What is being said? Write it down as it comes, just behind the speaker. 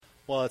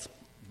Well, let's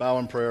bow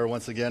in prayer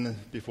once again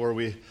before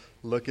we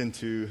look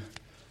into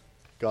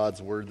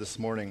God's Word this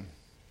morning.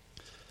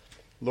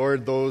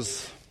 Lord,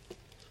 those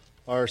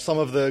are some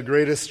of the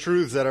greatest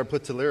truths that are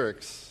put to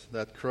lyrics,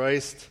 that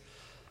Christ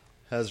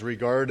has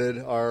regarded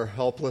our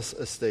helpless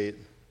estate,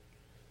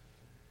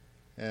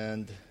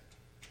 and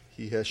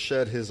He has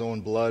shed His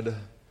own blood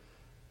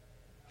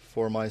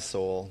for my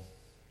soul,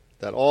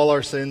 that all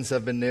our sins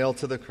have been nailed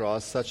to the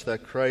cross, such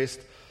that Christ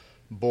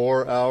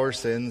bore our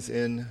sins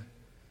in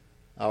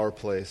our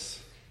place.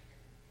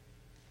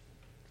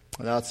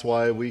 And that's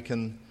why we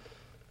can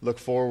look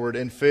forward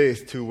in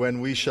faith to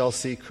when we shall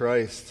see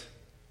Christ.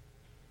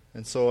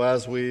 And so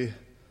as we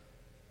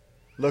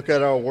look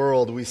at our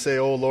world, we say,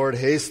 "O Lord,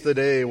 haste the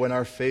day when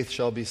our faith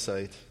shall be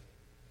sight."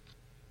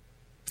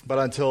 But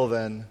until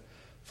then,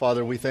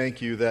 Father, we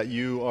thank you that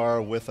you are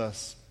with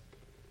us.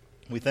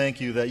 We thank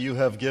you that you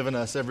have given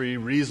us every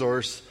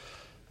resource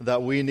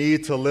that we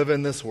need to live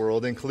in this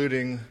world,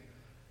 including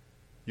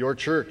your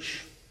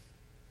church.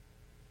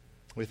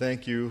 We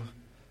thank you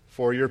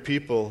for your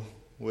people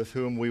with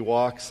whom we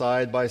walk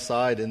side by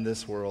side in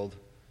this world.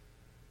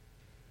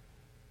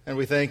 And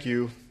we thank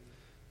you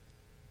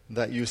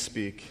that you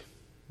speak.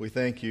 We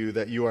thank you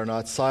that you are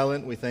not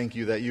silent. We thank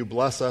you that you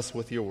bless us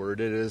with your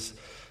word. It is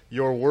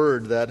your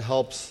word that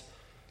helps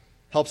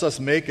us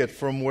make it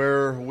from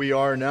where we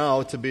are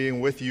now to being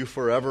with you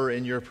forever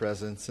in your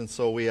presence. And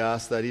so we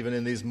ask that even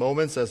in these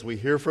moments, as we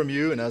hear from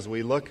you and as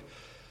we look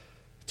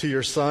to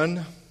your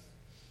Son,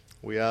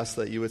 we ask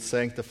that you would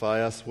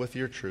sanctify us with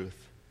your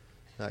truth,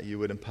 that you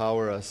would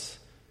empower us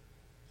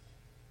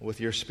with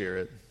your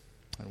Spirit.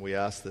 And we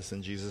ask this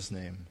in Jesus'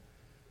 name.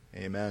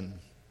 Amen.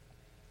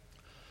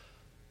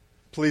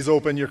 Please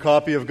open your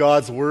copy of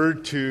God's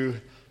Word to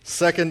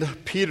 2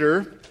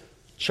 Peter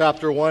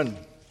chapter 1.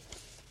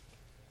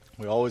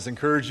 We always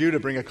encourage you to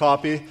bring a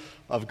copy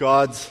of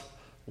God's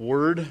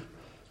Word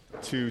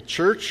to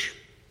church.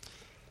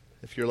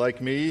 If you're like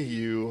me,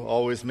 you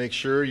always make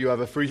sure you have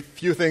a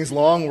few things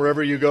long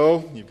wherever you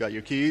go. You've got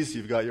your keys,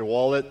 you've got your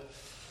wallet,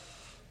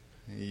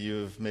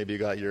 you've maybe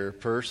got your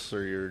purse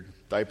or your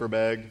diaper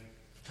bag.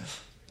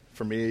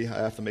 For me, I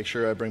have to make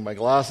sure I bring my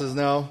glasses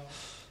now.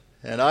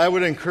 And I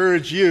would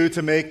encourage you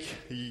to make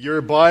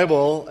your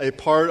Bible a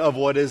part of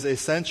what is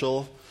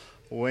essential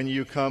when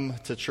you come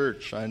to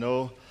church. I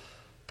know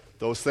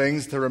those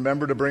things to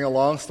remember to bring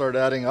along start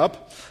adding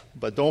up,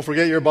 but don't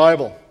forget your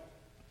Bible.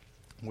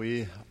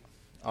 We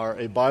are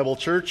a Bible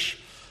church.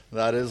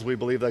 That is, we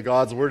believe that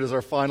God's Word is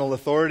our final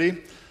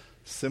authority,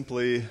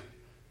 simply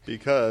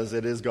because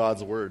it is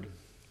God's Word.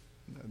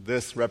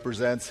 This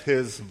represents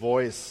His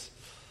voice.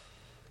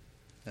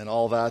 And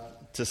all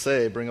that to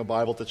say, bring a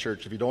Bible to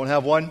church. If you don't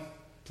have one,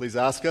 please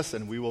ask us,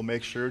 and we will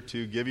make sure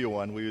to give you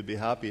one. We would be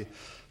happy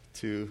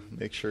to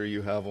make sure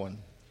you have one.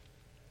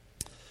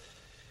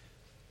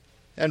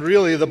 And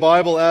really, the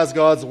Bible as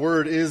God's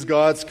Word is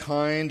God's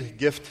kind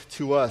gift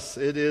to us.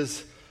 It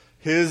is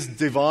His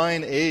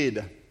divine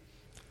aid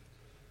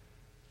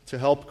to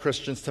help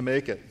Christians to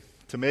make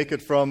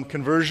it from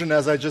conversion,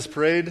 as I just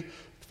prayed,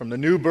 from the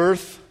new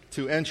birth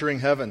to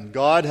entering heaven.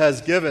 God has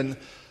given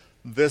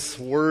this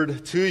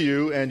Word to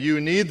you, and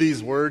you need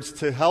these words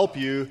to help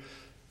you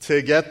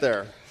to get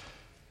there.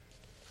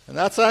 And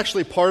that's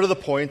actually part of the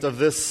point of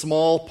this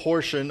small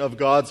portion of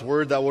God's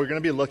Word that we're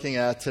going to be looking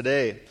at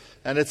today.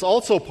 And it's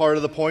also part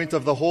of the point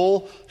of the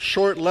whole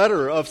short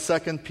letter of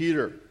 2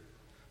 Peter.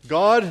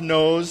 God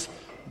knows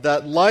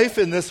that life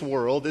in this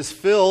world is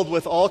filled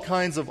with all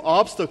kinds of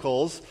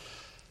obstacles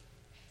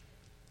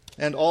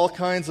and all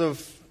kinds of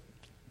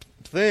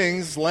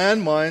things,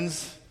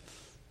 landmines,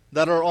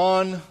 that are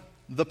on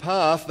the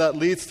path that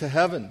leads to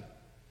heaven.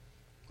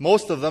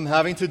 Most of them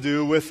having to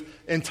do with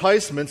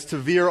enticements to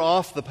veer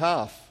off the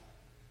path.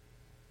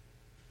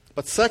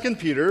 But 2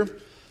 Peter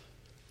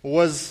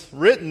was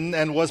written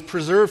and was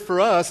preserved for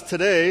us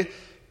today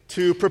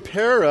to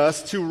prepare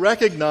us to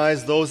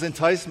recognize those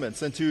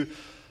enticements and to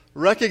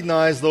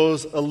recognize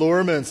those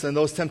allurements and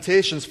those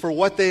temptations for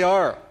what they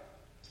are,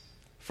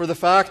 for the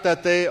fact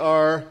that they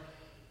are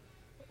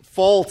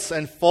false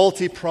and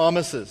faulty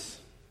promises,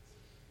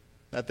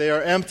 that they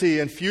are empty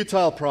and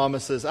futile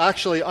promises,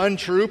 actually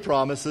untrue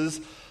promises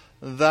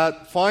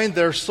that find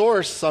their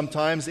source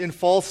sometimes in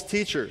false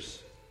teachers.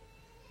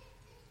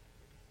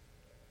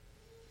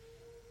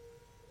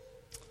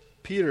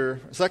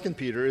 2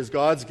 Peter is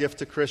God's gift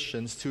to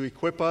Christians to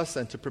equip us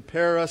and to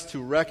prepare us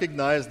to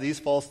recognize these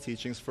false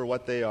teachings for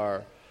what they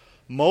are.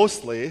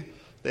 Mostly,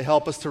 they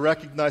help us to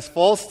recognize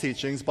false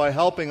teachings by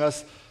helping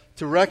us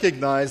to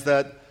recognize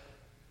that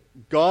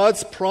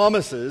God's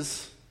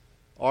promises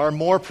are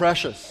more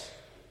precious,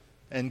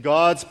 and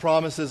God's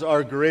promises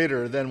are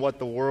greater than what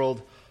the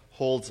world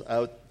holds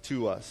out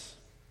to us.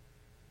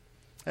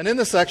 And in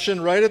the section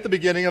right at the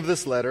beginning of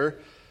this letter,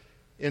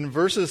 in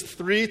verses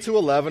 3 to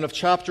 11 of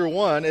chapter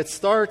 1, it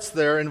starts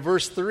there in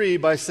verse 3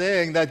 by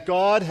saying that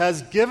God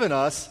has given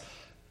us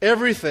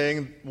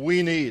everything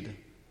we need.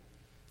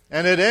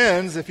 And it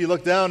ends, if you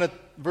look down at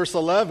verse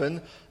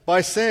 11,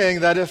 by saying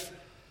that if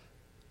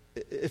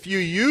if you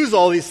use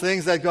all these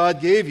things that God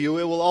gave you,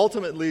 it will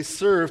ultimately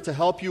serve to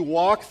help you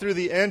walk through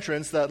the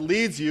entrance that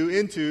leads you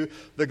into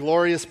the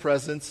glorious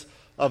presence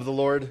of the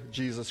Lord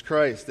Jesus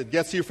Christ. It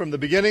gets you from the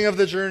beginning of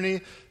the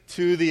journey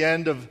to the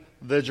end of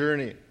the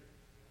journey.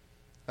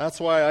 That's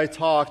why I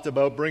talked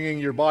about bringing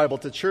your Bible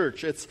to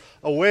church. It's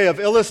a way of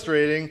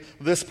illustrating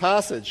this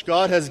passage.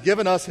 God has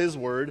given us His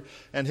Word,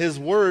 and His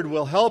Word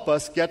will help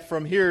us get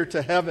from here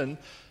to heaven,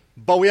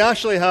 but we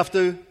actually have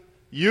to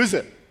use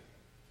it.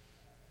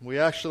 We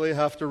actually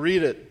have to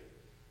read it.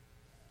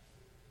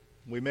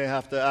 We may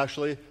have to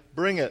actually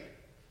bring it.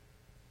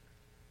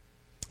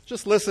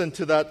 Just listen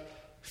to that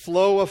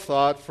flow of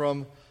thought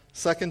from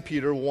 2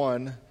 Peter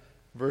 1,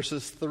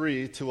 verses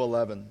 3 to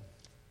 11.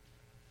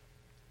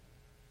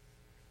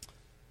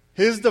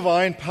 His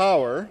divine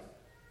power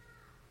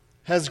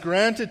has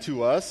granted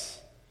to us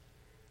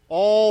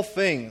all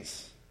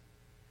things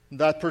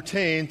that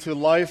pertain to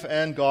life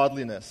and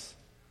godliness,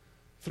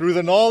 through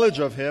the knowledge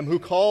of Him who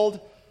called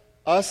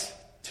us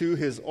to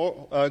His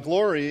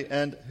glory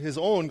and His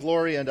own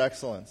glory and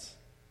excellence,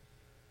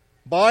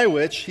 by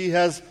which He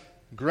has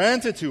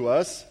granted to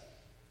us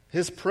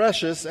His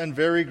precious and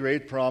very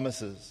great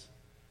promises,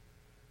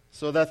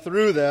 so that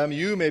through them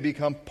you may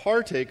become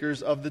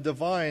partakers of the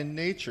divine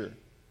nature,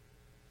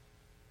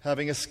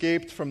 having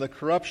escaped from the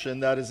corruption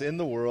that is in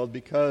the world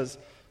because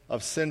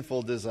of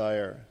sinful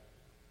desire.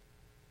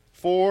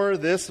 For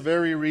this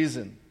very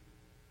reason,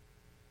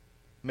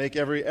 make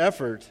every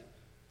effort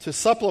to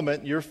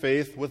supplement your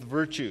faith with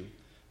virtue,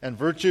 and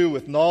virtue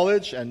with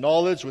knowledge, and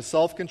knowledge with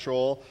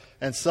self-control,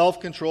 and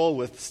self-control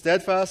with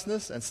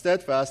steadfastness, and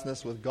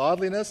steadfastness with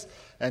godliness,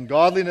 and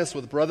godliness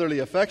with brotherly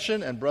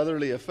affection, and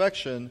brotherly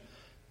affection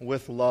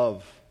with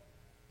love.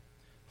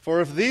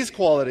 For if these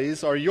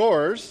qualities are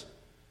yours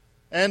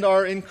and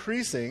are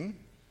increasing,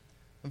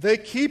 they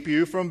keep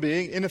you from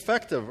being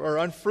ineffective or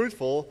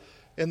unfruitful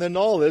in the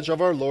knowledge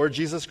of our Lord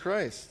Jesus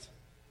Christ.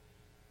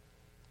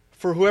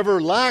 For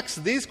whoever lacks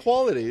these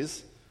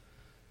qualities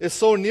is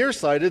so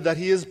nearsighted that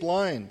he is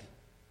blind,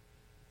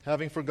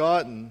 having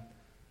forgotten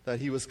that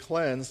he was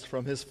cleansed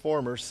from his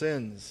former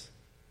sins.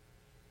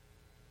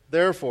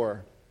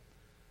 Therefore,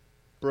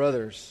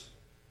 brothers,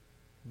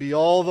 be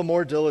all the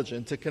more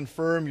diligent to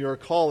confirm your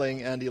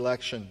calling and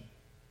election.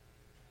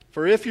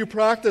 For if you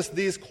practice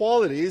these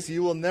qualities,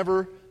 you will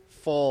never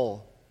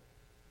fall.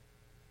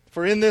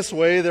 For in this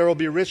way there will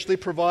be richly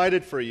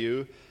provided for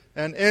you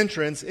an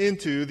entrance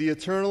into the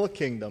eternal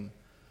kingdom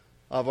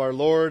of our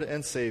Lord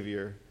and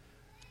Savior,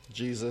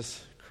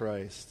 Jesus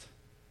Christ.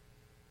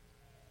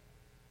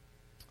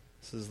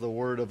 This is the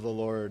word of the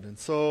Lord. And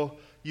so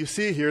you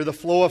see here the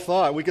flow of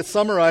thought. We could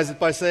summarize it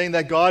by saying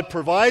that God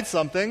provides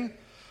something.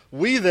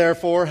 We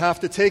therefore have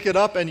to take it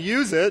up and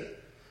use it.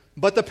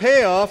 But the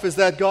payoff is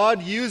that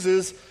God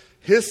uses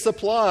His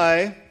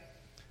supply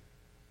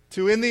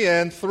to, in the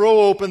end,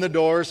 throw open the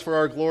doors for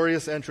our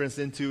glorious entrance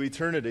into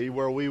eternity,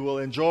 where we will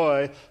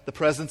enjoy the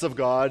presence of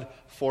God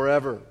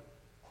forever.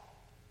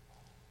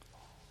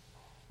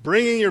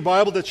 Bringing your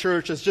Bible to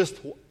church is just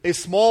a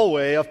small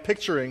way of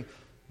picturing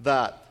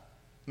that.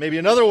 Maybe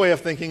another way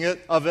of thinking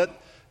of it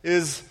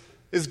is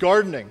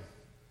gardening,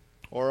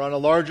 or on a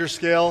larger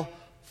scale,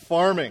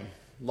 farming.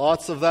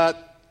 Lots of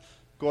that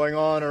going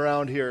on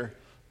around here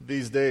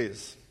these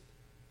days.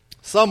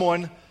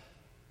 Someone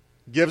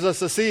gives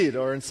us a seed,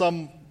 or in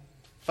some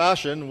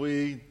fashion,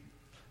 we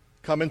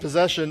come in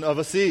possession of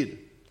a seed.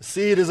 A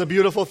seed is a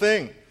beautiful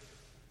thing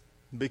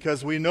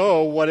because we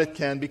know what it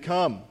can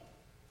become.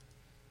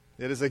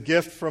 It is a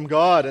gift from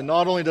God, and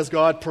not only does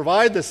God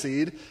provide the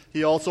seed,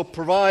 He also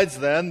provides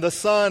then the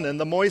sun and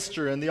the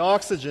moisture and the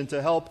oxygen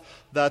to help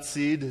that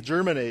seed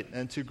germinate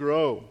and to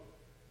grow.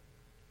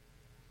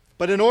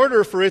 But in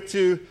order for it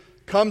to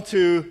come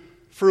to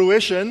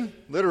fruition,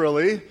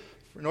 literally,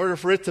 in order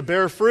for it to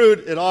bear fruit,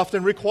 it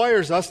often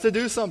requires us to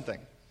do something.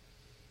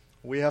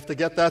 We have to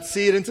get that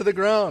seed into the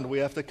ground. We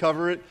have to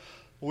cover it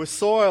with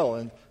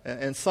soil.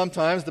 And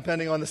sometimes,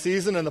 depending on the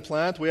season and the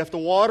plant, we have to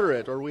water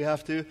it, or we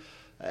have to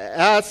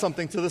add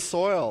something to the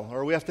soil,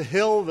 or we have to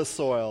hill the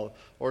soil,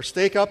 or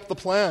stake up the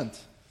plant,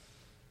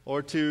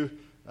 or to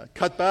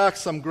cut back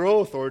some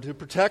growth, or to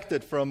protect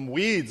it from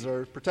weeds,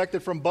 or protect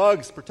it from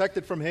bugs, protect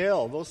it from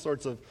hail, those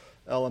sorts of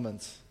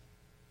elements.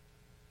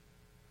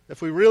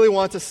 If we really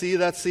want to see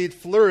that seed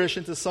flourish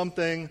into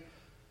something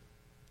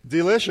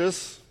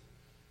delicious,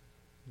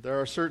 there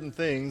are certain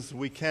things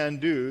we can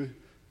do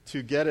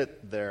to get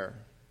it there.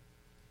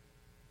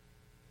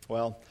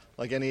 Well,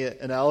 like any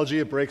analogy,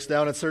 it breaks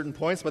down at certain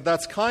points, but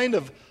that's kind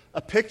of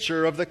a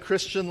picture of the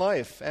Christian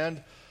life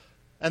and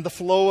the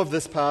flow of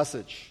this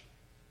passage.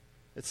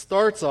 It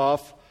starts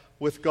off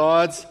with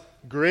God's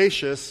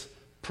gracious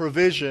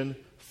provision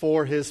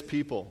for His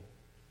people.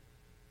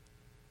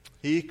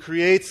 He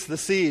creates the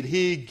seed.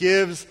 He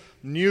gives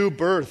new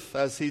birth,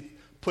 as He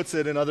puts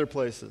it in other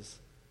places.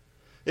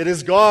 It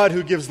is God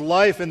who gives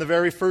life in the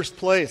very first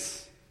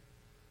place.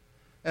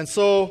 And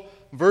so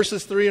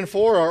verses 3 and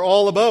 4 are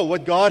all about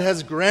what God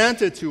has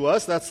granted to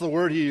us, that's the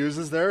word He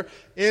uses there,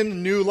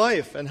 in new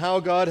life, and how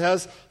God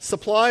has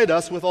supplied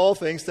us with all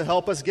things to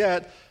help us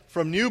get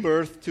from new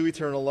birth to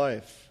eternal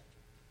life.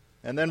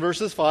 And then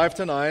verses 5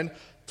 to 9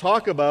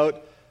 talk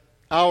about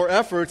our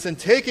efforts in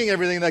taking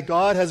everything that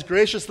God has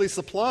graciously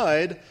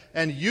supplied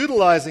and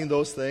utilizing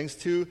those things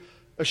to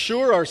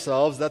assure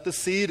ourselves that the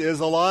seed is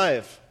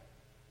alive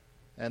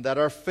and that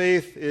our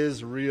faith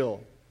is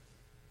real.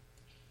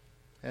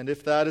 And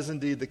if that is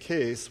indeed the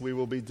case, we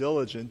will be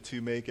diligent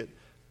to make it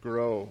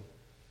grow.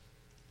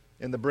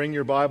 In the Bring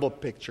Your Bible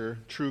picture,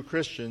 true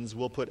Christians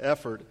will put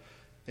effort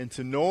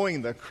into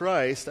knowing the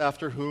Christ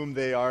after whom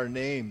they are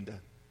named.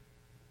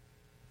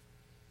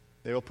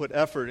 They will put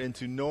effort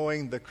into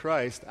knowing the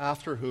Christ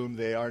after whom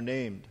they are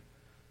named.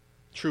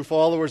 True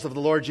followers of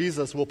the Lord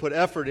Jesus will put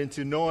effort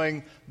into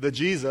knowing the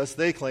Jesus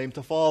they claim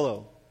to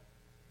follow.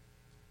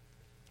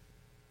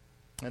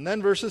 And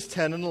then verses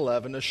 10 and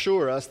 11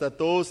 assure us that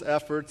those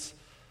efforts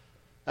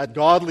at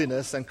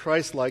godliness and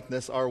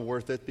Christ-likeness are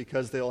worth it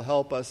because they'll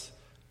help us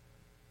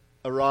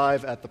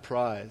arrive at the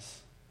prize.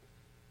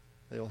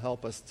 They'll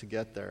help us to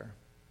get there.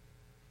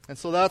 And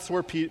so that's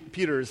where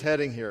Peter is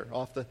heading here,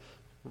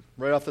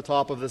 right off the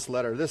top of this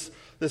letter.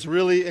 This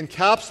really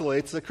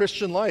encapsulates the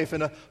Christian life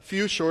in a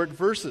few short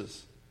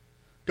verses.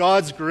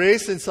 God's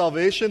grace and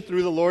salvation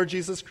through the Lord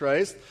Jesus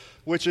Christ,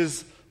 which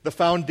is the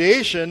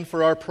foundation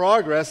for our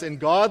progress in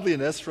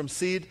godliness from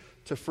seed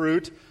to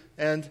fruit,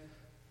 and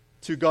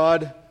to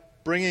God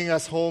bringing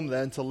us home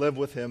then to live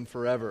with Him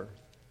forever.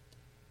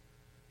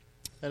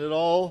 And it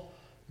all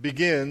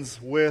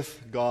begins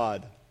with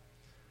God.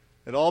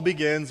 It all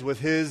begins with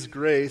His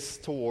grace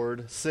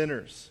toward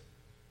sinners.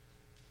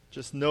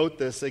 Just note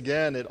this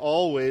again, it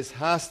always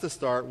has to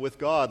start with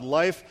God.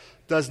 Life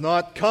does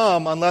not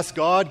come unless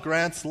God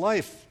grants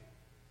life.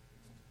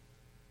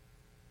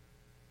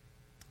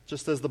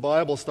 Just as the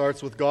Bible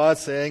starts with God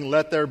saying,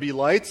 "Let there be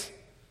light,"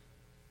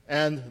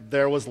 and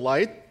there was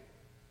light,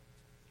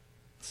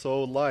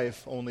 so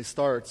life only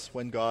starts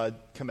when God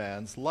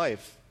commands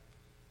life.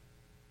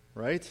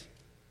 Right?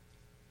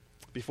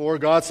 Before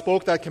God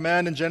spoke that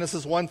command in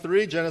Genesis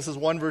 1:3, Genesis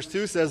 1 verse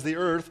 2 says the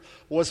earth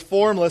was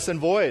formless and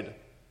void.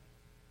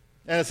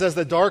 And it says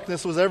that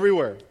darkness was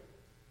everywhere.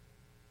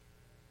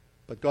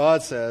 But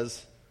God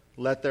says,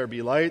 "Let there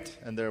be light,"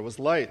 and there was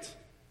light.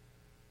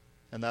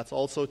 And that's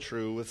also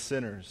true with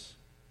sinners.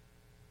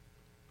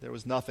 There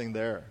was nothing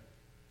there.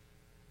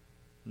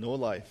 No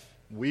life.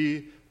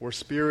 We were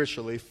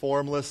spiritually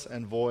formless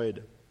and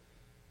void.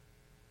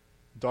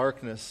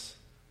 Darkness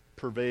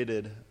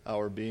pervaded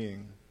our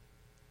being.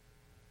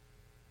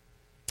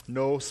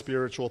 No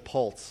spiritual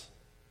pulse.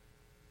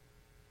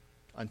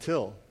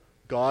 Until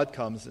God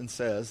comes and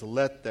says,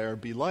 "Let there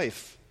be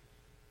life."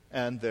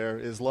 And there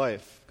is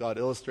life.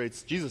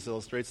 Jesus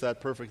illustrates that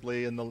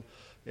perfectly in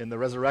the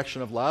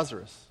resurrection of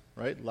Lazarus.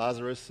 Right?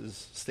 Lazarus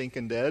is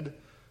stinking dead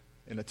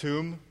in a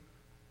tomb.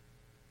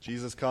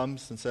 Jesus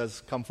comes and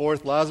says, "Come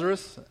forth,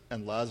 Lazarus,"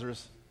 and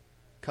Lazarus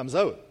comes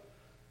out.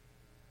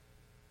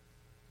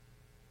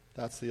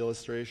 That's the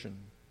illustration.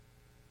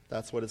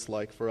 That's what it's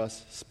like for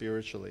us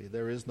spiritually.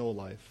 There is no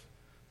life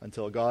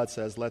until God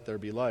says, "Let there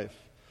be life."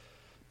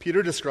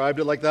 Peter described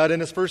it like that in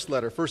his first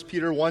letter, 1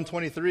 Peter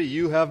 1:23.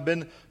 "You have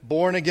been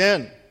born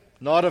again,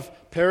 not of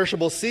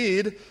perishable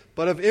seed,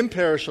 but of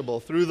imperishable,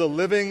 through the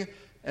living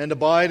and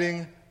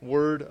abiding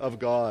Word of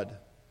God."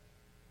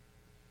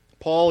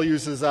 Paul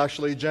uses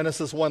actually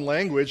Genesis 1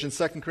 language in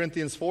 2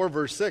 Corinthians 4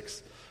 verse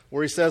 6,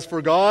 where he says,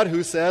 "For God,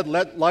 who said,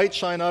 'Let light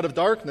shine out of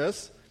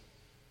darkness,'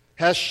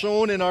 has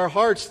shone in our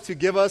hearts to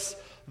give us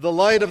the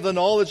light of the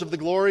knowledge of the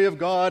glory of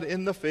God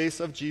in the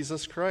face of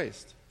Jesus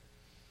Christ."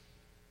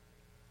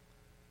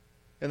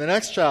 In the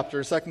next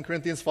chapter, 2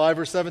 Corinthians 5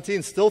 verse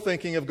 17, still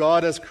thinking of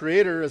God as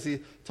creator, as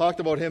he talked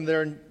about Him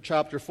there in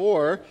chapter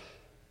 4,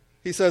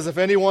 he says, "If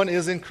anyone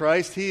is in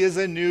Christ, he is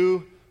a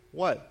new,"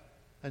 what?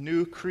 "A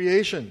new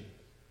creation."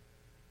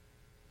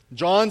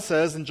 John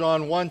says in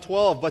John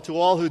 1:12, "But to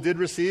all who did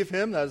receive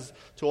Him," as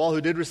to all who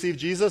did receive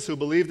Jesus, who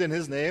believed in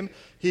His name,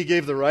 He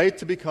gave the right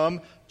to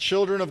become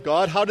children of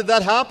God. How did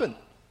that happen?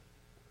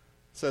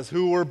 It says,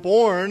 "Who were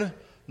born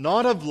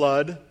not of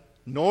blood,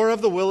 nor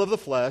of the will of the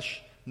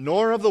flesh,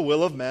 nor of the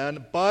will of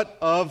man, but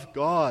of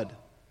God."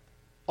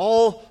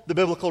 All the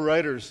biblical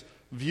writers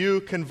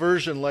view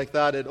conversion like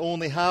that. It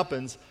only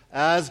happens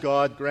as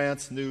God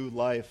grants new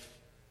life.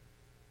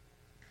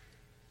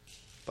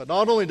 But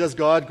not only does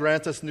God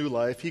grant us new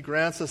life, He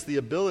grants us the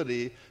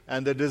ability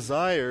and the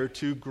desire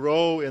to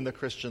grow in the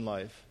Christian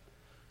life.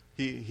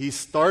 He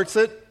starts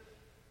it,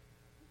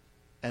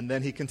 and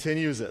then He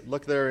continues it.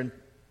 Look there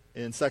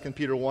in 2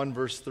 Peter 1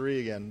 verse 3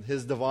 again.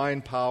 "His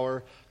divine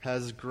power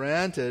has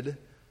granted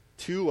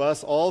to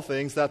us all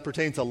things that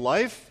pertain to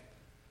life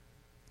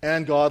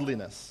and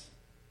godliness."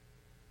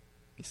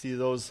 You see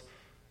those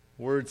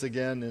words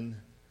again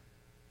in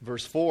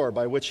verse 4,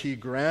 "by which He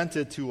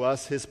granted to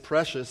us His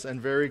precious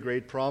and very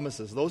great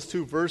promises." Those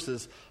two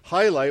verses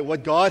highlight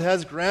what God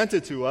has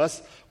granted to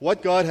us,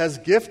 what God has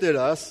gifted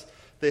us.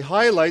 They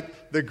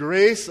highlight the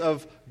grace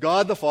of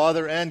God the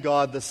Father and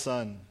God the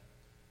Son.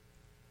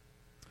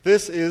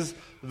 This is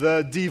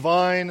the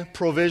divine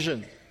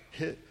provision.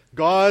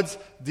 God's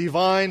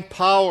divine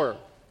power.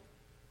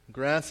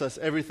 grants us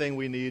everything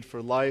we need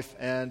for life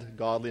and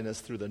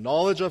godliness through the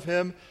knowledge of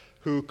Him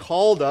who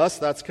called us,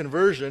 that's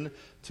conversion,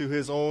 to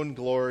His own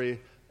glory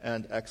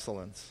and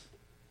excellence.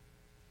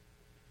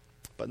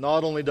 But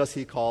not only does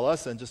He call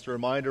us, and just a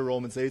reminder,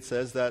 Romans 8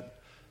 says that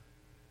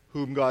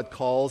whom God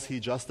calls, He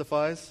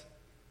justifies.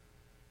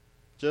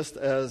 Just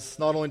as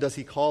not only does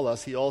He call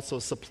us, He also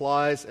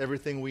supplies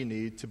everything we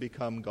need to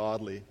become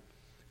godly,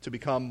 to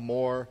become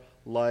more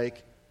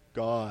like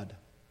God.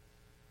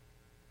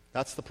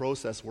 That's the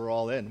process we're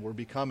all in. We're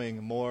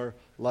becoming more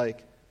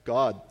like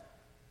God.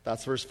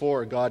 That's verse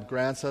 4. God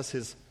grants us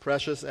His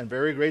precious and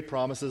very great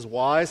promises.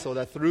 Why? So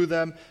that through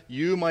them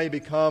you might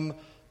become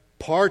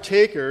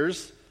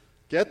partakers,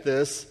 get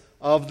this,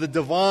 of the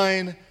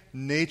divine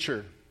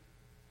nature.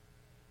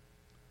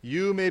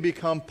 You may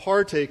become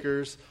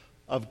partakers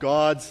of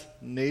God's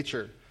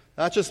nature.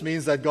 That just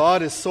means that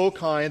God is so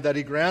kind that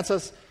He grants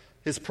us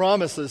His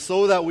promises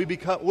so that we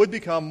would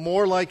become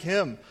more like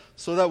Him,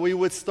 so that we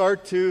would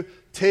start to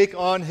take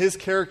on His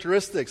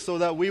characteristics, so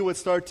that we would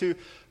start to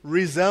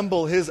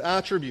resemble His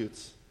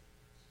attributes.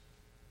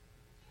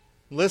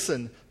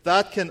 Listen,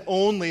 that can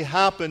only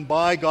happen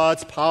by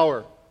God's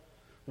power.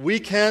 We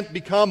can't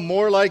become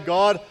more like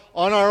God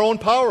on our own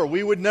power.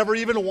 We would never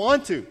even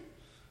want to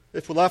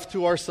if left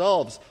to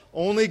ourselves.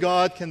 Only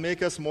God can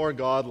make us more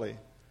godly.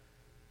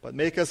 But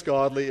make us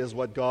godly is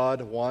what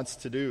God wants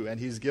to do, and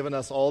He's given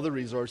us all the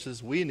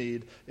resources we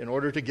need in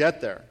order to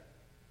get there.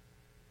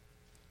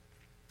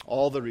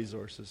 All the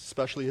resources,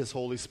 especially His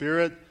Holy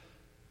Spirit,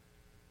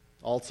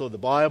 also the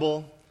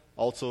Bible,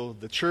 also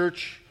the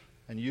church,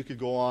 and you could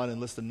go on and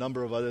list a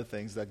number of other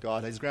things that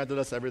God has granted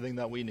us everything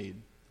that we need,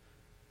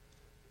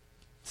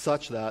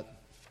 such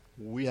that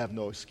we have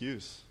no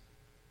excuse.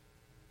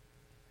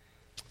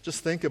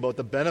 Just think about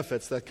the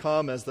benefits that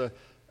come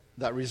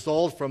that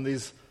result from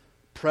these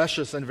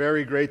precious and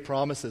very great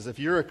promises. If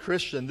you're a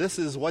Christian, this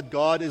is what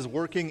God is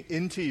working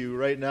into you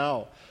right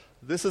now.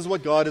 This is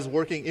what God is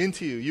working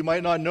into you. You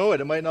might not know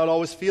it. It might not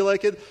always feel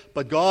like it,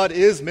 but God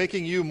is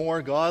making you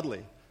more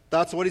godly.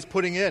 That's what He's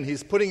putting in.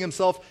 He's putting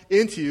Himself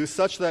into you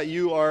such that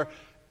you are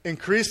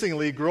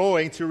increasingly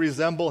growing to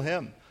resemble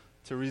Him,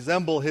 to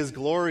resemble His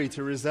glory,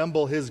 to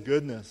resemble His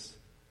goodness.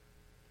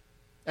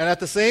 And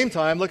at the same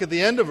time, look at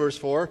the end of verse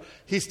 4,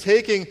 He's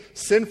taking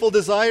sinful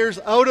desires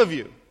out of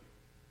you.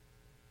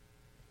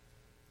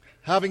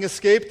 Having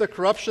escaped the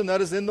corruption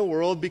that is in the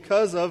world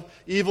because of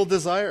evil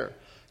desire.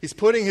 He's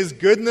putting His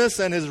goodness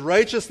and His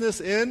righteousness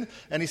in,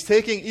 and He's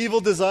taking evil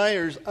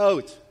desires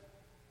out.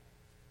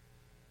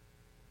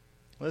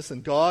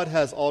 Listen, God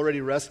has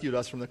already rescued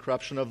us from the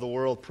corruption of the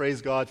world.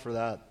 Praise God for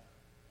that.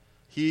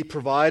 He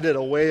provided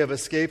a way of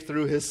escape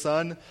through His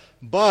Son,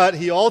 but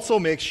He also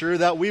makes sure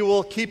that we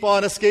will keep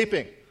on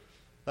escaping.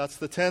 That's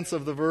the tense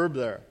of the verb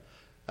there.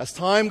 As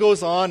time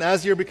goes on,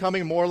 as you're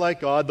becoming more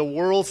like God, the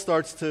world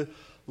starts to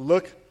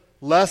look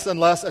less and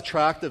less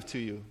attractive to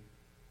you,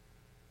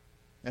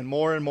 and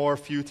more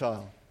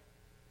futile.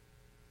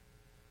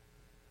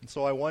 And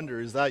so I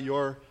wonder, is that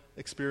your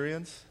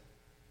experience?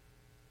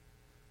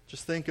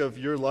 Just think of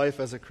your life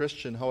as a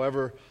Christian,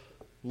 however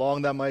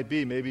long that might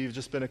be. Maybe you've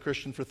just been a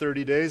Christian for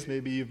 30 days,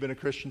 maybe you've been a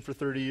Christian for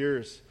 30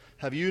 years.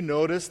 Have you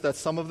noticed that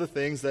some of the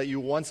things that you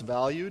once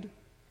valued,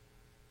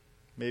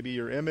 maybe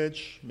your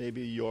image,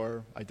 maybe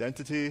your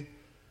identity,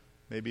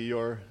 maybe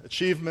your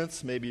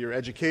achievements, maybe your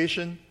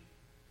education,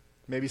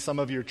 maybe some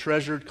of your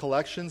treasured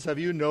collections, have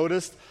you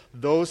noticed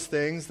those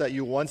things that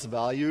you once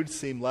valued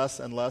seem less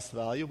and less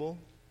valuable?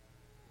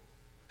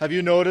 Have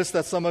you noticed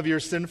that some of your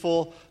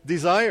sinful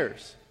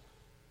desires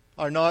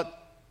are not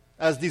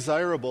as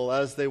desirable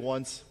as they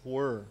once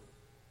were?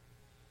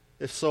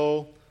 If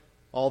so,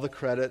 all the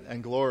credit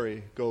and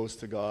glory goes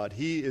to God.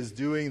 He is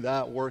doing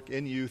that work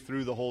in you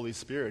through the Holy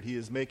Spirit. He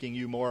is making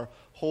you more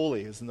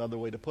holy, is another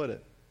way to put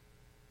it.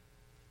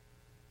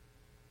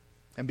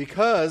 And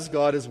because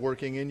God is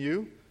working in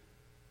you,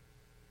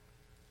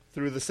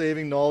 through the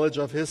saving knowledge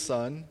of His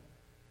Son,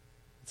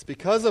 it's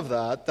because of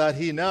that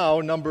He now,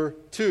 number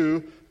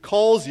 2,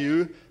 calls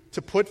you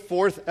to put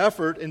forth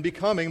effort in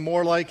becoming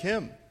more like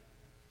Him.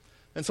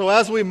 And so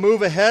as we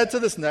move ahead to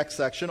this next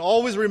section,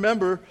 always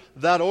remember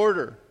that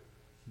order.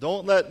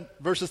 Don't let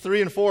verses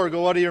 3 and 4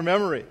 go out of your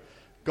memory.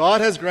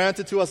 God has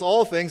granted to us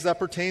all things that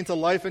pertain to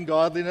life and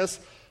godliness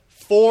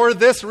for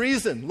this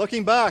reason.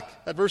 Looking back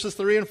at verses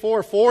 3 and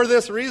 4, for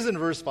this reason,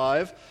 verse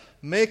 5,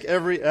 make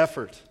every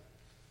effort.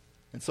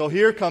 And so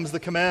here comes the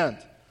command.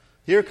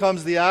 Here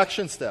comes the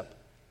action step.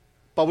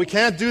 But we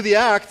can't do the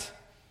act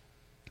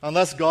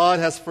unless God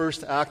has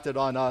first acted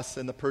on us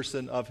in the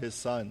person of His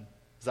Son.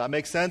 Does that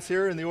make sense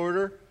here in the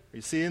order? Are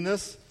you seeing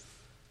this?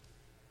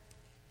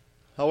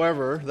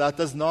 However, that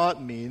does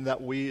not mean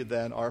that we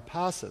then are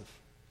passive.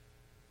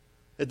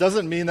 It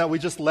doesn't mean that we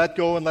just let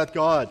go and let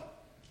God.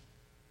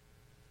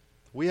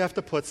 We have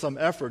to put some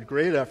effort,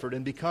 great effort,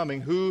 in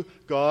becoming who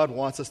God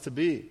wants us to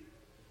be.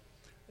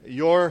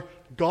 Your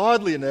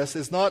godliness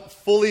is not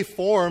fully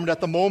formed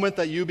at the moment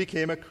that you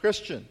became a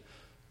Christian.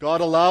 God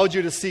allowed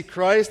you to seek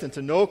Christ and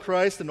to know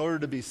Christ in order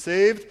to be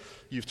saved.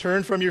 You've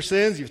turned from your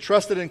sins. You've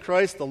trusted in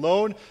Christ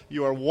alone.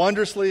 You are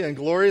wondrously and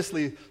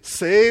gloriously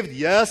saved.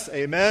 Yes,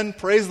 amen.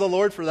 Praise the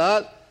Lord for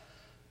that.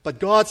 But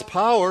God's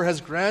power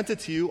has granted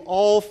to you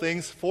all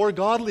things for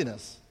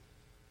godliness,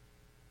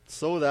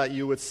 so that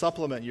you would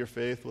supplement your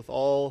faith with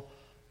all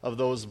of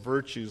those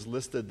virtues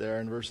listed there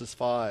in verses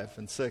 5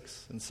 and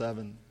 6 and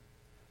 7.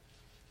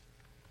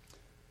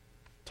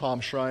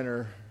 Tom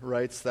Schreiner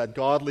writes that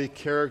godly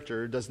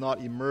character does not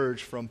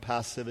emerge from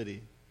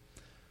passivity.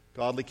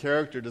 Godly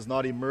character does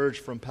not emerge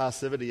from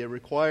passivity. It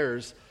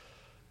requires,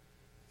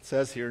 it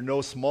says here,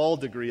 no small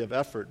degree of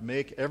effort.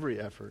 Make every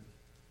effort.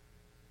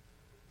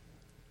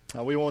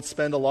 Now, we won't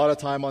spend a lot of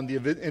time on the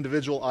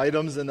individual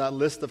items in that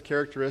list of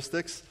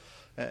characteristics.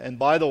 And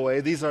by the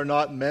way, these are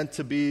not meant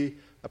to be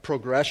a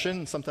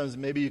progression. Sometimes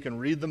maybe you can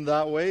read them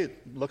that way.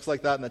 It looks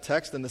like that in the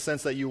text in the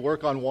sense that you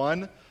work on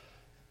one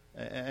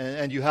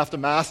and you have to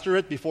master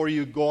it before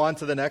you go on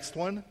to the next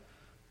one.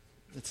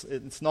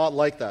 It's not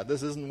like that.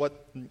 This isn't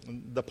what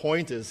the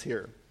point is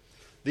here.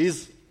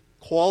 These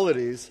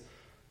qualities,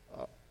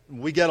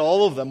 we get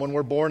all of them when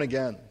we're born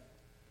again.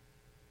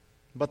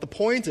 But the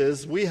point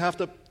is, we have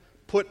to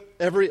put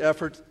every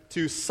effort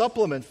to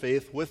supplement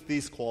faith with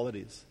these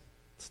qualities.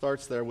 It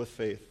starts there with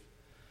faith.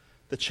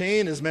 The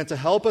chain is meant to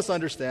help us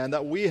understand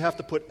that we have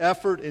to put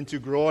effort into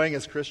growing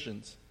as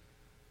Christians.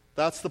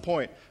 That's the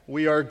point.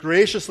 We are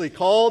graciously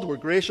called, we're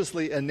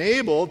graciously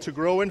enabled to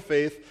grow in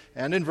faith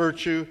and in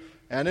virtue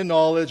and in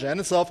knowledge and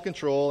in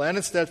self-control and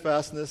in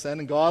steadfastness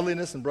and in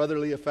godliness and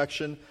brotherly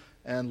affection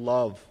and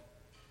love.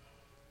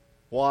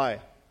 Why?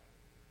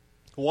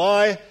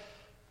 Why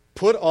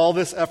put all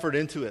this effort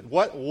into it?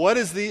 What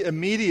is the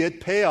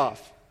immediate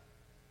payoff?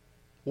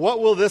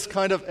 What will this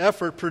kind of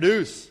effort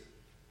produce?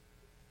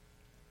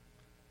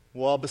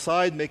 Well,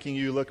 beside making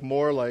you look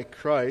more like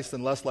Christ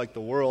and less like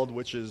the world,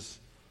 which is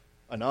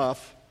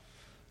enough.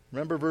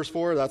 Remember verse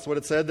 4? That's what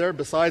it said there.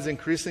 Besides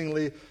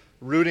increasingly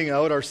rooting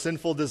out our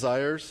sinful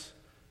desires,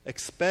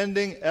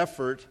 expending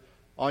effort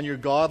on your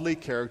godly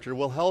character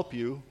will help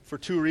you for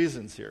two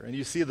reasons here. And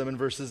you see them in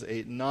verses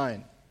 8 and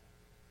 9.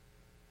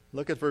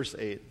 Look at verse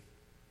 8.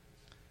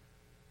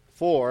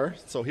 For,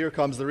 so here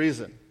comes the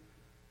reason.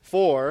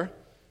 For,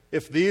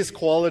 if these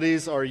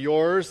qualities are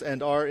yours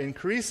and are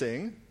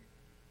increasing,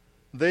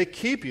 they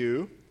keep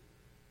you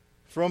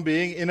from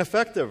being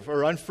ineffective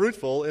or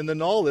unfruitful in the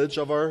knowledge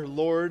of our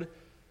Lord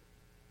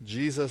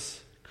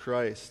Jesus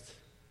Christ.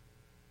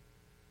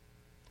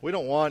 We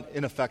don't want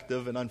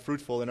ineffective and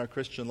unfruitful in our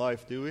Christian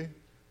life, do we?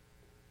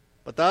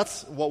 But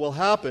that's what will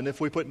happen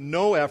if we put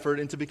no effort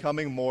into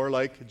becoming more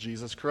like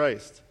Jesus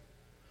Christ.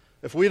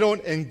 If we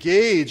don't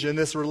engage in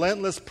this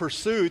relentless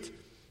pursuit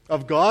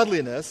of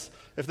godliness,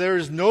 if there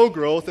is no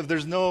growth, if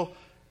there's no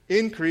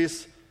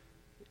increase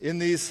in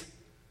these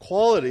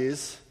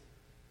qualities,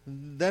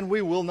 then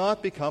we will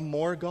not become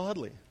more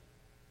godly,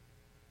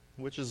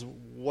 which is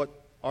what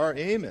our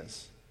aim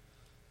is.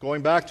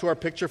 Going back to our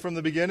picture from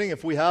the beginning,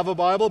 if we have a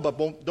Bible but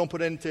don't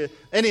put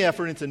any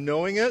effort into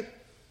knowing it,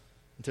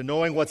 into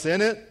knowing what's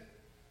in it,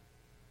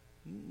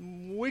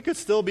 we could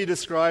still be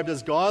described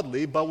as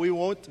godly, but we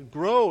won't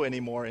grow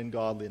anymore in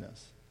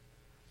godliness.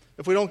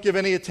 If we don't give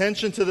any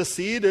attention to the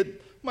seed,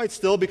 it might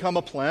still become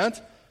a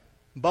plant,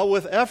 but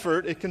with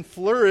effort, it can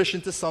flourish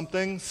into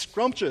something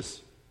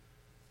scrumptious.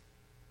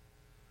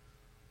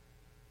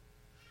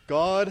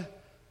 God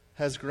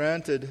has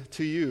granted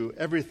to you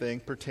everything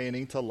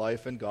pertaining to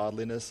life and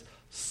godliness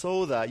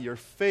so that your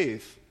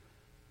faith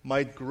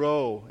might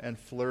grow and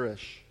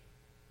flourish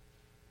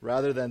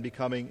rather than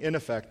becoming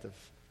ineffective.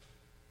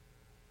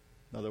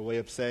 Another way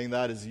of saying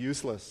that is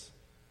useless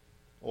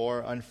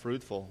or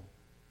unfruitful.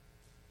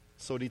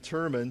 So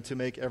determine to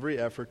make every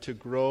effort to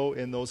grow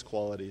in those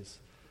qualities,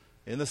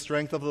 in the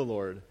strength of the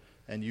Lord,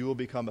 and you will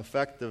become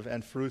effective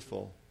and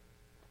fruitful.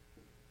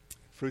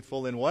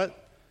 Fruitful in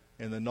what?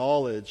 In the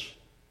knowledge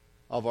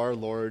of our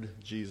Lord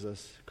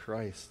Jesus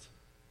Christ.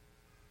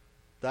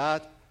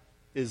 That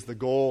is the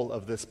goal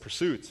of this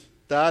pursuit.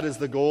 That is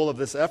the goal of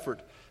this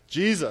effort.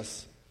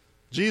 Jesus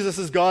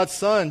is God's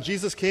Son.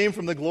 Jesus came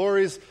from the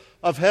glories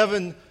of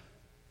heaven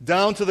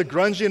down to the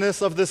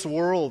grunginess of this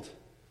world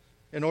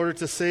in order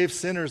to save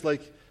sinners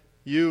like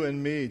you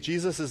and me.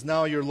 Jesus is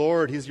now your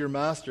Lord. He's your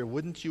Master.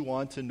 Wouldn't you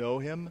want to know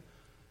Him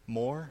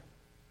more?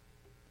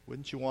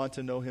 Wouldn't you want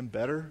to know Him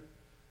better?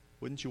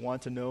 Wouldn't you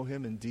want to know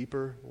Him in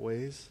deeper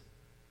ways?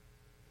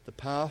 The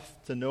path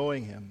to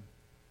knowing Him,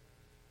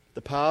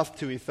 the path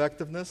to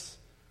effectiveness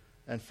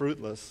and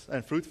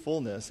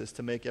fruitfulness is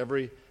to make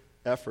every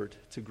effort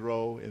to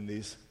grow in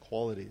these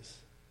qualities.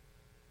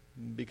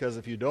 Because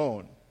if you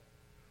don't,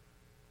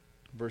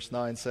 verse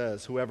 9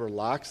 says, whoever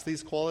lacks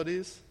these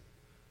qualities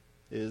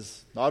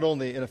is not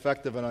only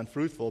ineffective and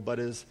unfruitful, but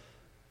is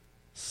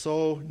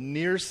so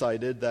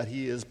nearsighted that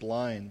he is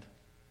blind,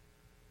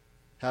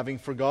 having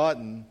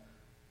forgotten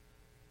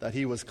that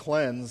he was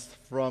cleansed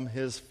from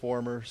his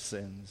former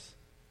sins.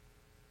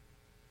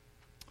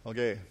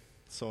 Okay,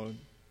 so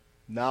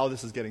now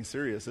this is getting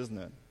serious, isn't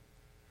it?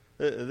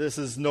 This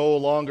is no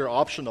longer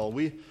optional.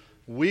 We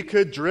we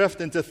could drift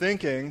into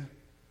thinking,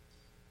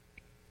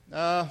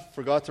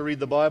 forgot to read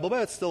the Bible,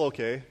 but it's still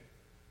okay.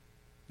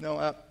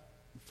 No,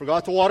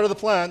 forgot to water the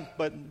plant,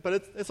 but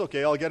it's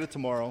okay, I'll get it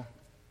tomorrow.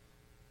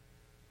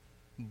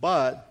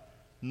 But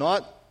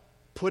not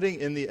putting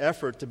in the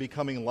effort to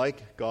becoming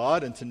like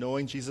God and to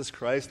knowing Jesus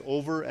Christ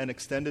over an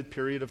extended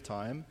period of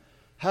time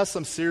has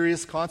some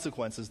serious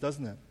consequences,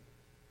 doesn't it?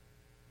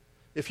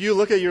 If you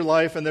look at your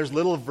life and there's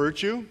little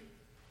virtue,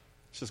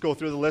 let's just go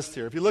through the list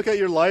here. If you look at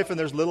your life and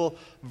there's little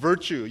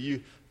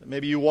virtue,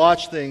 maybe you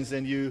watch things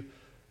and you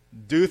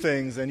do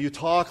things and you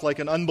talk like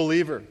an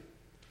unbeliever,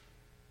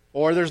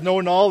 or there's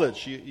no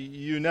knowledge,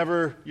 you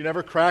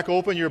never crack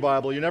open your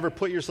Bible, you never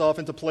put yourself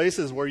into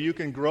places where you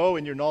can grow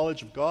in your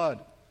knowledge of God,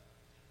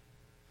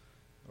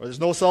 or there's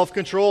no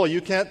self-control,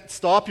 you can't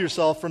stop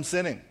yourself from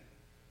sinning,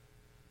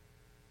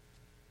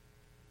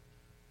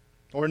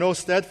 or no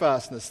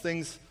steadfastness,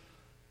 things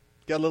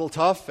get a little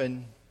tough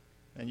and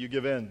you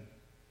give in,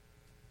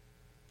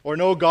 or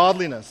no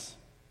godliness,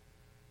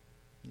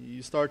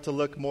 you start to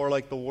look more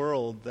like the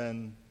world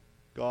than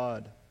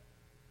God,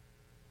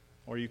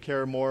 or you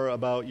care more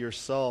about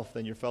yourself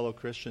than your fellow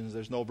Christians.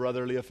 There's no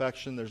brotherly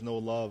affection, there's no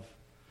love.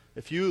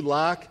 If you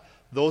lack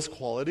those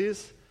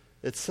qualities,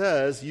 it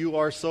says you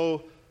are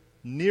so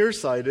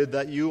nearsighted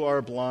that you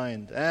are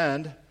blind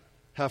and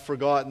have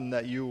forgotten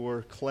that you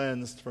were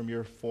cleansed from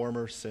your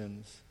former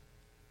sins.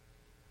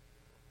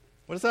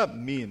 What does that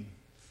mean,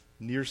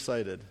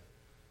 nearsighted?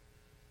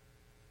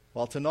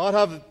 Well, to not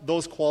have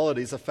those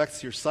qualities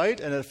affects your sight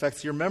and it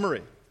affects your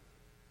memory.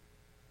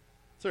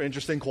 Those are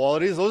interesting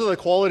qualities. Those are the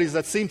qualities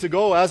that seem to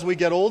go as we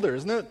get older,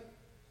 isn't it?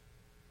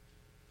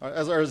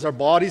 As our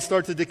bodies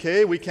start to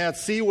decay, we can't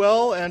see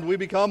well and we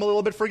become a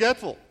little bit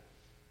forgetful.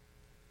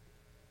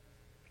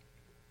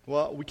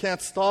 Well, we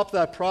can't stop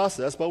that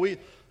process, but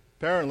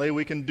apparently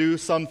we can do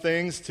some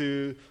things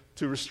to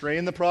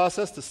restrain the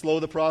process, to slow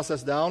the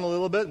process down a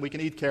little bit. We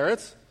can eat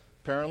carrots,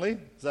 apparently.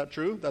 Is that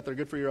true, that they're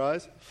good for your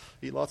eyes?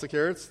 Eat lots of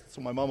carrots? That's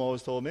what my mom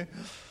always told me.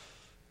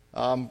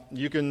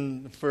 You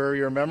can, for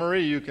your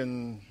memory, you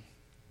can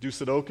do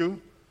Sudoku.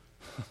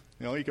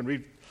 You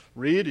can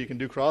read, you can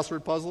do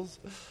crossword puzzles,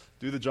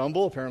 do the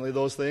jumble. Apparently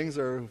those things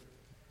are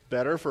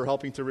better for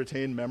helping to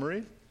retain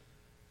memory.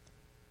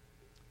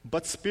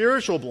 But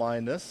spiritual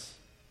blindness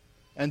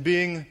and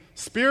being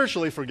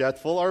spiritually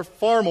forgetful are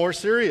far more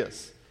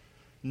serious.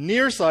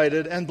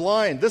 Nearsighted and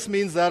blind. This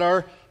means that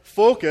our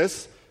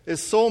focus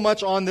is so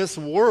much on this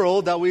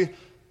world that we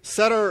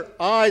set our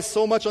eyes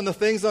so much on the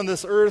things on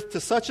this earth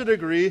to such a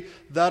degree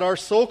that our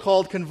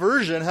so-called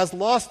conversion has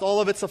lost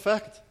all of its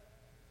effect.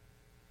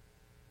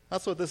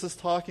 That's what this is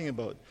talking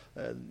about.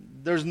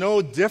 There's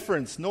no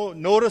difference, no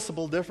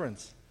noticeable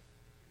difference.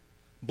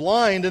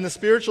 Blind, in the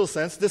spiritual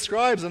sense,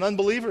 describes an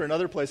unbeliever in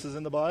other places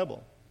in the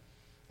Bible.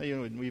 We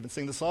even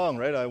sing the song,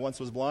 right? I once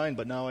was blind,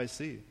 but now I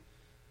see.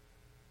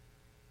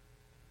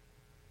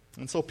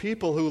 And so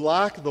people who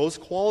lack those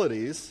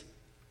qualities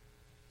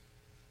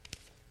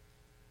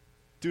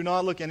do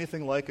not look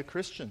anything like a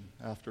Christian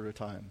after a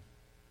time.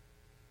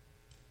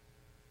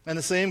 And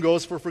the same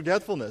goes for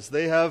forgetfulness.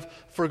 They have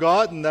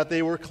forgotten that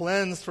they were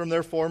cleansed from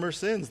their former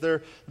sins.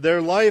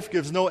 Their life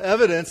gives no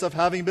evidence of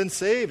having been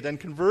saved and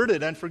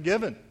converted and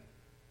forgiven.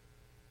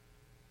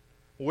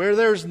 Where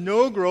there's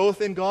no growth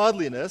in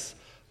godliness,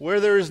 where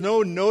there is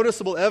no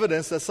noticeable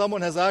evidence that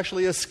someone has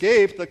actually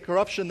escaped the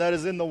corruption that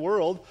is in the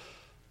world,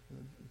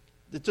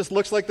 it just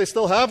looks like they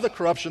still have the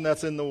corruption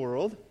that's in the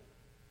world.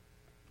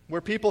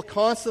 Where people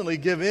constantly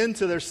give in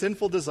to their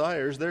sinful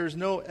desires, there is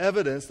no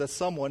evidence that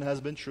someone has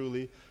been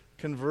truly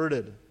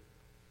converted.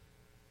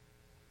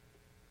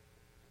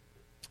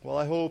 Well,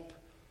 I hope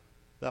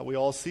that we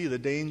all see the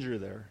danger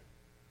there.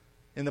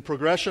 In the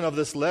progression of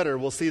this letter,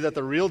 we'll see that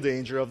the real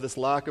danger of this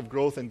lack of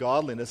growth in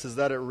godliness is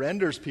that it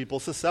renders people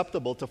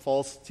susceptible to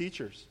false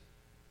teachers.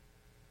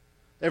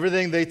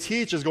 Everything they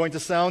teach is going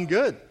to sound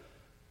good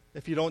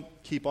if you don't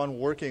keep on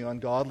working on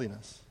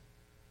godliness.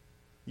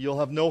 You'll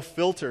have no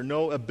filter,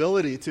 no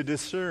ability to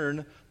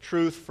discern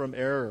truth from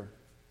error.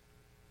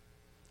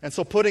 And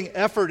so putting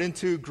effort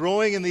into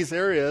growing in these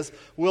areas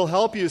will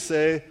help you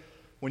say,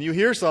 when you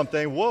hear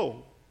something,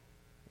 whoa,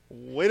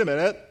 wait a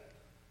minute,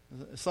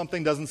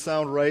 something doesn't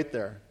sound right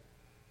there.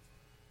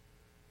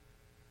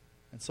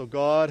 And so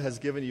God has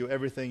given you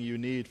everything you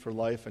need for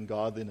life and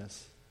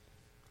godliness.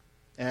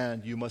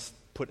 And you must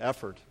put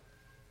effort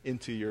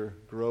into your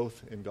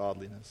growth in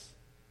godliness.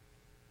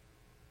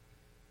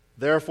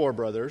 Therefore,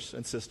 brothers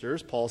and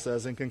sisters, Paul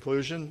says in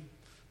conclusion,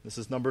 this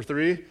is number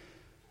 3,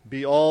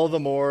 be all the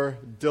more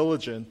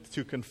diligent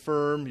to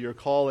confirm your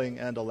calling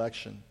and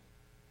election.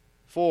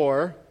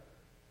 For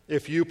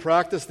if you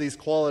practice these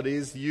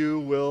qualities,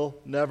 you will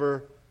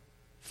never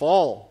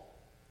fall.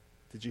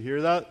 Did you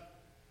hear that?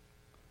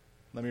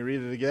 Let me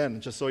read it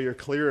again, just so you're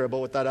clear about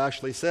what that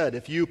actually said.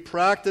 If you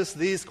practice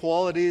these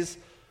qualities,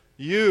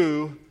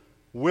 you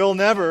will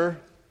never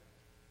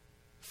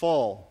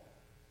fall.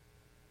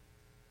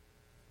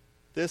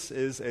 This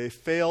is a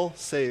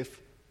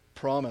fail-safe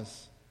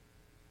promise.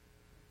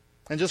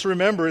 And just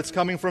remember, it's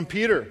coming from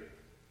Peter.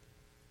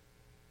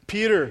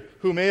 Peter,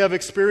 who may have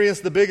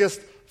experienced the biggest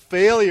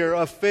failure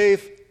of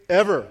faith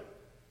ever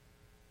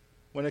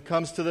when it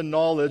comes to the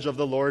knowledge of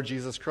the Lord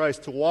Jesus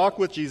Christ. To walk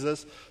with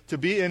Jesus, to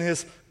be in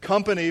his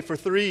company for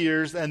 3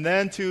 years, and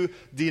then to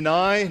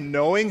deny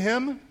knowing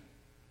him?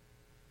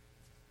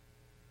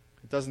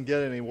 It doesn't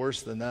get any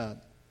worse than that.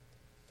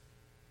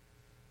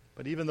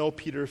 But even though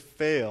Peter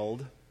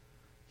failed,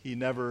 he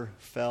never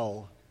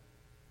fell.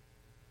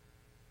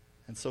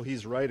 And so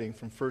he's writing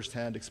from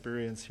firsthand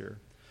experience here.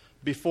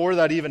 Before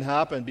that even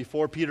happened,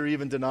 before Peter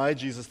even denied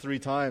Jesus 3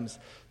 times,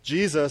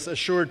 Jesus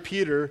assured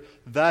Peter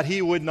that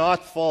he would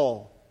not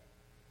fall.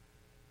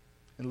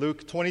 In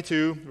Luke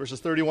 22, verses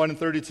 31 and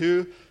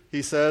 32,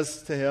 he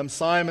says to him,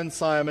 "Simon,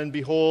 Simon,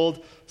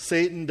 behold,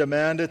 Satan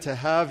demanded to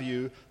have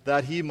you,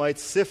 that he might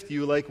sift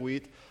you like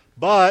wheat.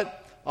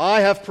 But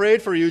I have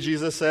prayed for you,"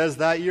 Jesus says,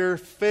 "that your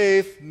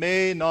faith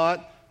may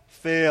not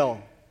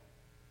fail.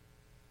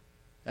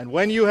 And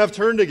when you have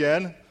turned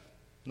again,"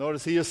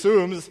 notice he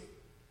assumes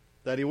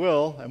that he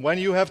will, "and when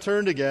you have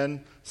turned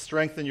again,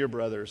 strengthen your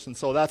brothers." And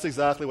so that's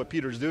exactly what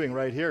Peter's doing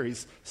right here.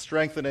 He's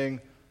strengthening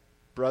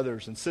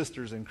brothers and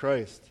sisters in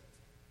Christ.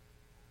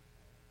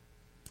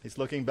 He's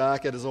looking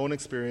back at his own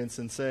experience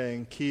and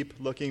saying, keep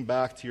looking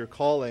back to your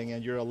calling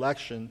and your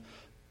election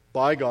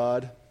by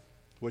God,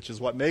 which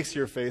is what makes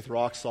your faith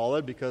rock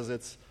solid, because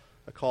it's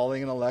a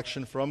calling and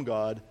election from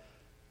God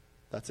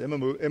that's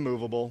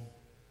immovable.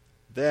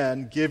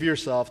 Then give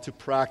yourself to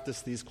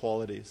practice these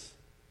qualities.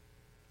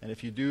 And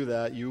if you do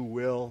that, you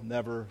will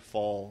never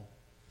fall.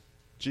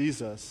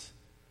 Jesus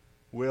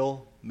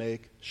will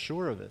make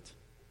sure of it.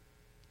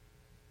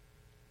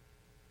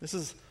 This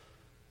is,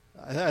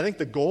 I think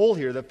the goal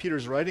here that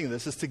Peter's writing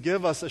this is to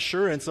give us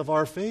assurance of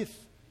our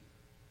faith.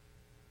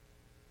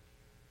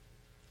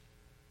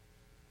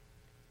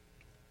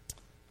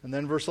 And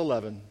then verse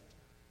 11.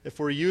 If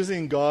we're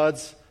using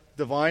God's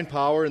divine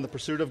power in the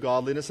pursuit of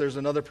godliness, there's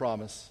another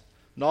promise.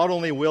 Not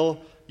only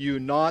will you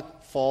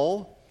not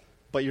fall,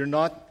 but you're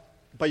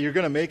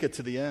going to make it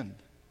to the end.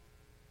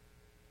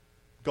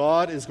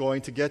 God is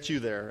going to get you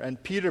there.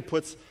 And Peter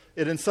puts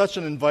it in such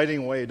an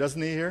inviting way,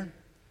 doesn't he here?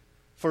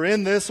 For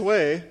in this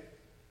way,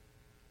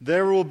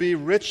 there will be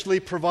richly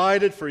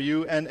provided for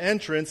you an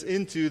entrance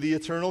into the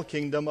eternal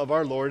kingdom of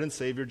our Lord and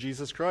Savior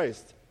Jesus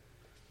Christ.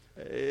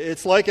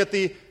 It's like at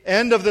the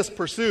end of this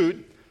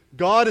pursuit,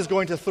 God is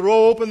going to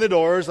throw open the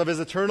doors of his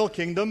eternal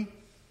kingdom.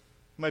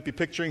 You might be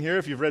picturing here,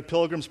 if you've read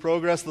Pilgrim's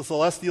Progress, the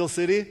celestial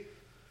city.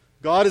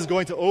 God is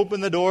going to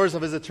open the doors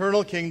of his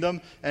eternal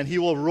kingdom, and he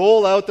will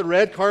roll out the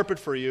red carpet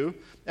for you,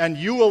 and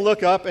you will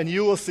look up and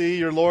you will see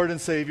your Lord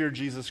and Savior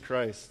Jesus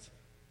Christ.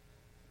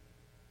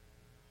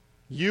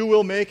 You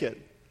will make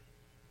it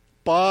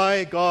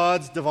by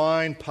God's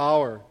divine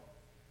power.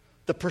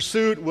 The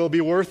pursuit will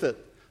be worth it.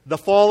 The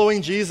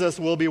following Jesus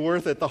will be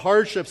worth it. The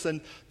hardships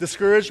and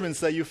discouragements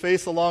that you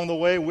face along the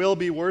way will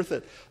be worth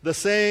it. The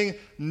saying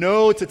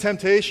no to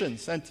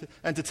temptations and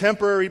to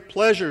temporary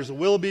pleasures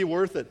will be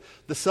worth it.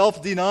 The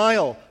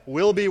self-denial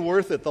will be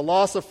worth it. The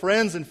loss of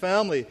friends and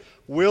family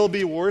will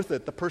be worth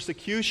it. The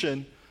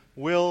persecution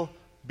will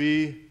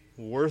be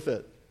worth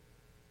it.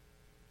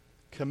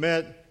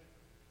 Commit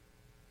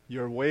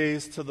your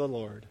ways to the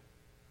Lord.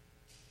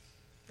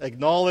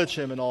 Acknowledge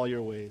him in all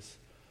your ways.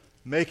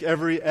 Make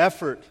every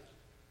effort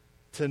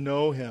to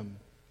know him,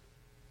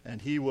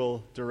 and he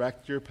will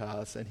direct your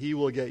paths, and he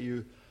will get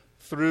you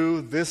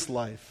through this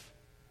life,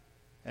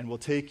 and will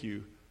take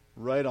you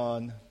right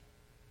on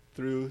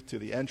through to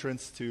the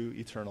entrance to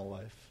eternal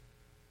life.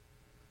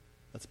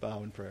 Let's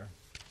bow in prayer.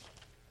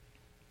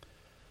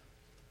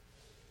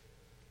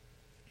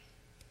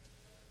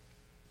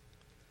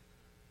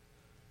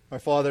 Our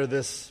Father,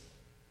 this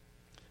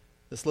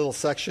little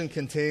section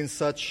contains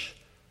such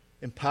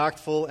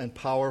impactful and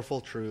powerful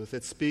truth.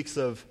 It speaks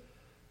of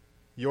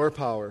your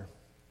power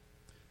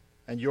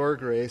and your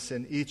grace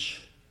in each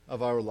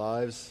of our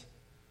lives.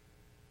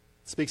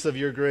 It speaks of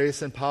your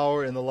grace and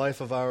power in the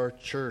life of our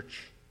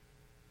church.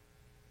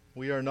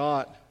 We are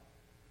not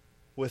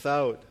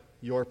without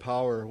your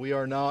power. We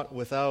are not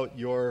without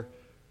your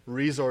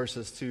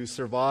resources to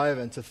survive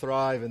and to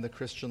thrive in the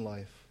Christian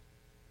life.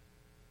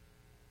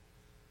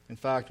 In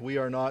fact, we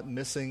are not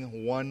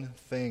missing one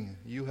thing.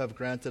 You have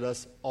granted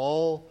us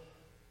all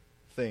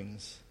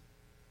things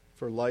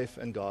for life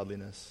and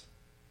godliness.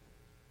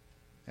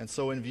 And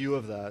so in view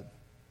of that,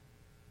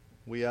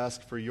 we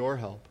ask for your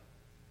help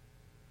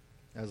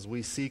as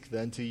we seek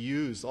then to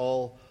use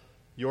all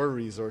your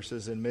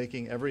resources in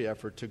making every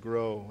effort to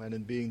grow and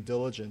in being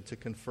diligent to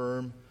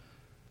confirm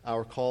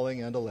our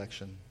calling and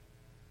election.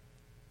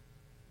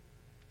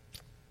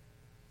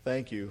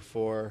 Thank you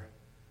for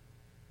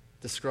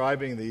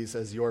describing these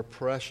as your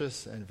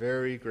precious and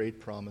very great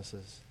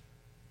promises,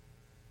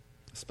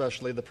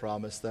 especially the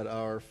promise that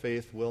our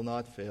faith will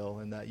not fail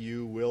and that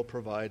you will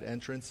provide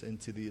entrance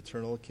into the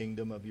eternal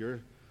kingdom of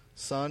your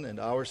Son and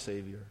our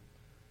Savior,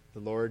 the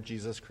Lord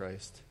Jesus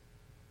Christ,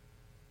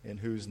 in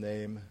whose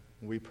name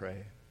we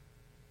pray.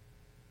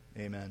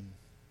 Amen.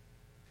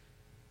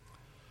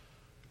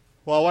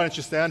 Well, why don't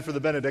you stand for the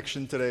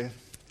benediction today?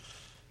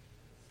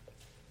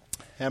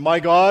 And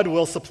my God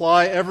will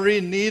supply every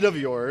need of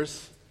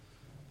yours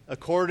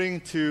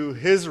according to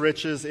his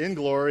riches in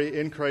glory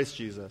in Christ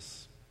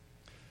Jesus.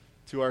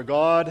 To our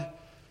God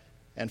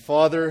and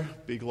Father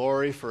be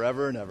glory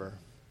forever and ever.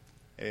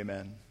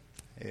 Amen.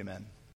 Amen.